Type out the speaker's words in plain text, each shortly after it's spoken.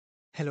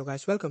Hello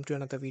guys, welcome to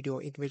another video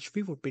in which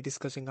we would be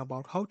discussing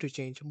about how to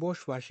change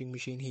Bosch washing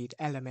machine heat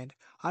element.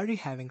 Are you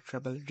having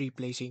trouble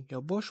replacing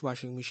your Bosch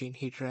washing machine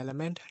heater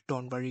element?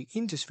 Don't worry,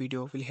 in this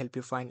video we'll help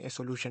you find a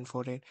solution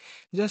for it.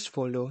 Just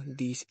follow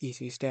these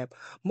easy steps.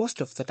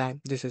 Most of the time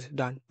this is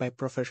done by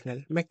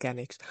professional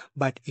mechanics,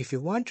 but if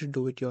you want to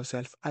do it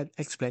yourself, I'll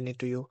explain it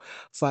to you.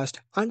 First,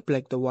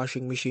 unplug the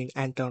washing machine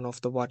and turn off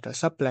the water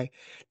supply.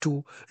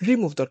 2.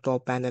 Remove the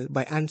top panel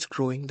by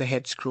unscrewing the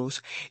head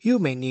screws. You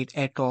may need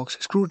a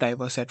Torx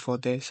screwdriver set for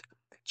this.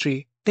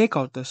 3. Take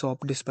out the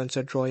soap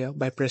dispenser drawer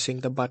by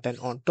pressing the button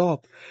on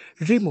top.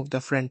 Remove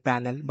the front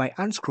panel by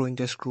unscrewing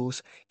the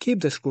screws.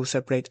 Keep the screws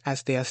separate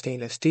as they are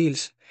stainless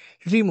steels.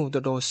 Remove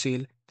the door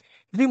seal.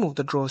 Remove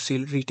the drawer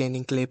seal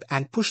retaining clip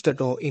and push the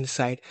door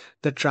inside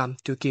the drum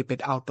to keep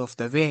it out of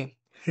the way.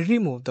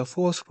 Remove the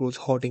 4 screws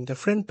holding the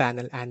front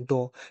panel and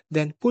door,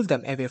 then pull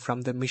them away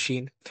from the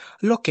machine.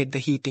 Locate the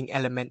heating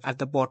element at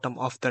the bottom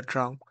of the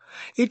drum.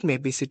 It may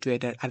be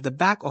situated at the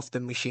back of the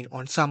machine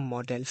on some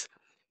models.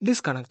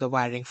 Disconnect the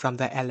wiring from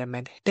the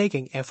element,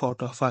 taking a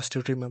photo first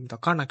to remove the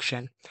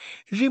connection.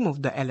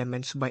 Remove the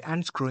elements by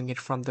unscrewing it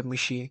from the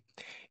machine.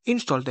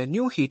 Install the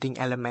new heating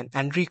element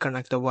and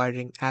reconnect the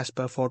wiring as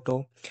per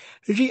photo.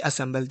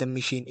 Reassemble the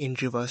machine in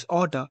reverse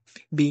order,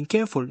 being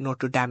careful not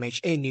to damage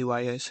any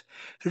wires.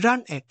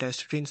 Run a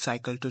test rinse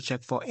cycle to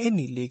check for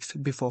any leaks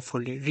before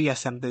fully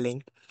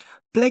reassembling.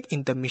 Plug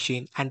in the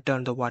machine and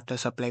turn the water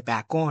supply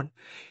back on.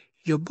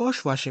 Your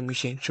Bosch washing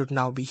machine should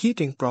now be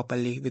heating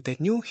properly with a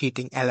new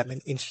heating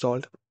element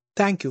installed.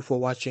 Thank you for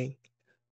watching.